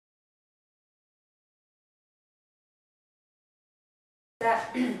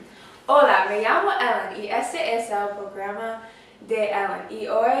Hola, me llamo Ellen y este es el programa de Ellen y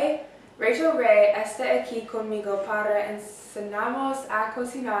hoy Rachel Ray está aquí conmigo para enseñarnos a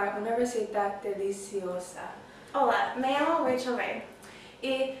cocinar una receta deliciosa. Hola, me llamo Rachel Ray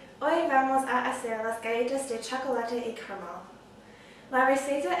y hoy vamos a hacer las galletas de chocolate y caramel. La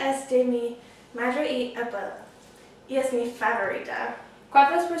receta es de mi madre y abuela y es mi favorita.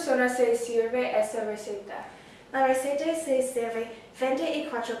 ¿Cuántas personas se sirve esta receta? La receta se sirve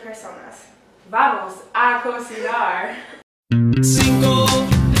 24 personas. Vamos a cocinar. $5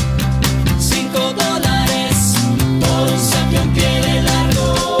 por un sapión pie de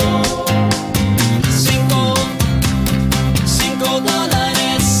largo. $5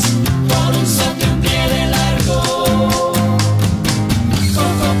 por un sapión pie de largo.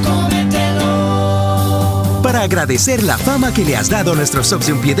 Cómetelo. Para agradecer la fama que le has dado a nuestro Subs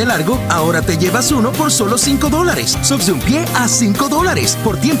de un pie de largo, ahora te llevas uno por solo $5. Subs de un pie a $5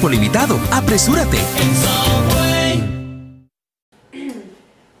 por tiempo limitado. ¡Apresúrate!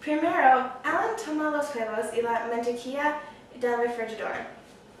 Primero, Alan toma los huevos y la mantequilla del refrigerador.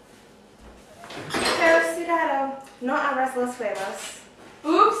 Pero cuidado, no abras los huevos.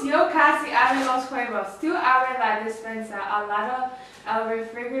 Ups, yo casi abro los huevos. Tú abre la despensa al lado del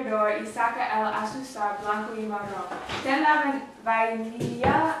refrigerador y saca el azúcar blanco y marrón. Ten la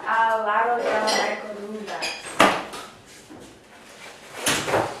vainilla al lado de la microondas.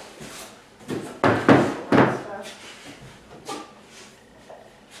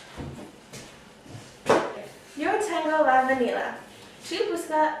 Yo tengo la vanilla. Tú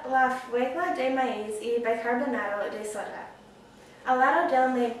busca la fibra de maíz y bicarbonado de soda al lado del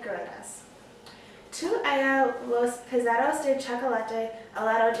microondas. Tú halla los pedaços de chocolate al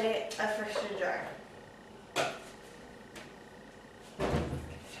lado del refrigerador.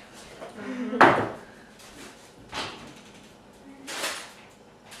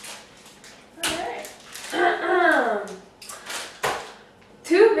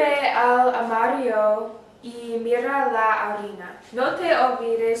 Tú ve al amarillo y mira la harina. No te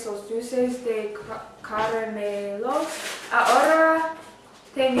olvides los dulces de caramelos. Ahora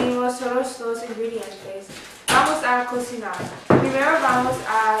tenemos todos los ingredientes. Vamos a cocinar. Primero vamos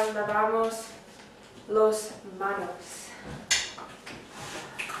a lavarnos las manos.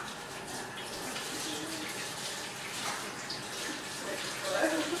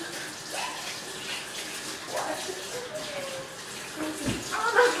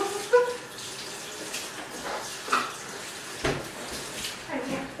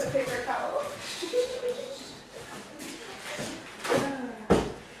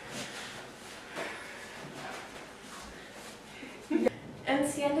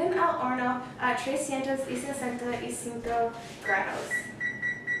 Encienden el horno a 365 grados.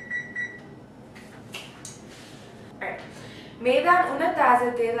 Me dan una taza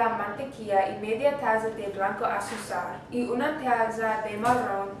de la mantequilla y media taza de blanco azúcar y una taza de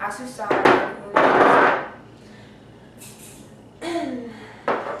marrón azúcar en una taza.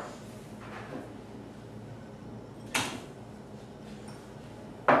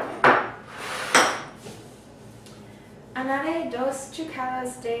 Añade 2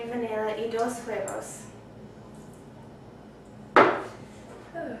 cucharadas de vanilla y 2 huevos.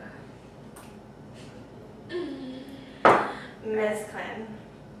 Mezclen.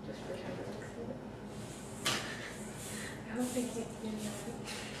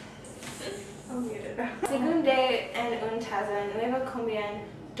 Segunda en una taza nueva combien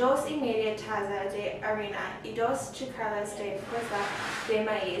 2,5 tazas de harina y 2 cucharadas de fuerza de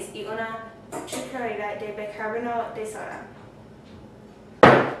maíz y una cucharada de bicarbonato de soda.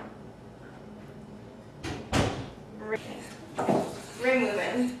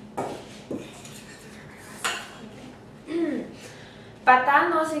 Remueven.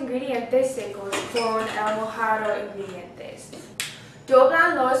 Batan los ingredientes secos con el mojado ingredientes.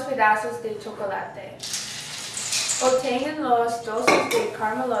 Doblan los pedazos de chocolate. Obtengan los dulces de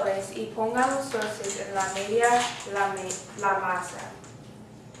caramelos y pongan los dulces en la media la masa.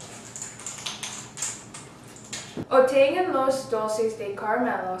 Obtengan los dulces de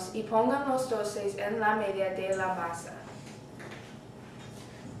caramelos y pongan los dulces en la media de la masa.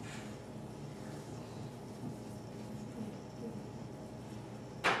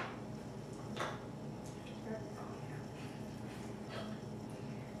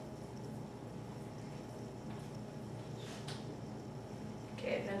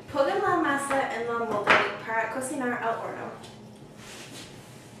 Pongan la masa en la molde para cocinar al horno.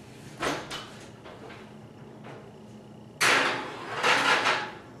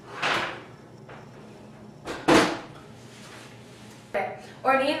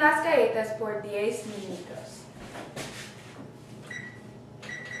 Horneen las galletas por 10 minutos.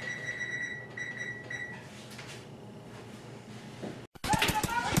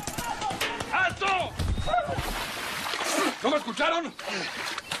 ¿No me escucharon?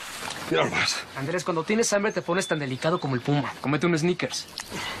 Ya más. Andrés, cuando tienes hambre te pones tan delicado como el puma. Cómete un Snickers.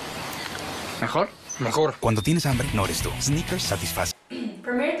 ¿Mejor? Mejor. Cuando tienes hambre, no eres tú. Snickers satisface.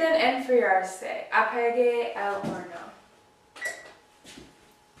 Permiten enfriarse. Apague el horno.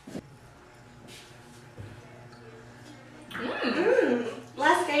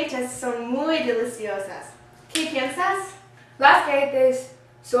 Las galletas son muy deliciosas. ¿Qué piensas? Las galletas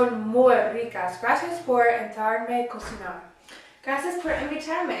son muy ricas. Gracias por invitarme a cocinar. Gracias por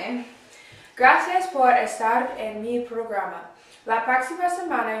invitarme. Gracias por estar en mi programa. La próxima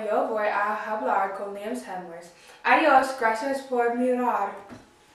semana yo voy a hablar con Liam Hemsworth. Adiós, gracias por mirar.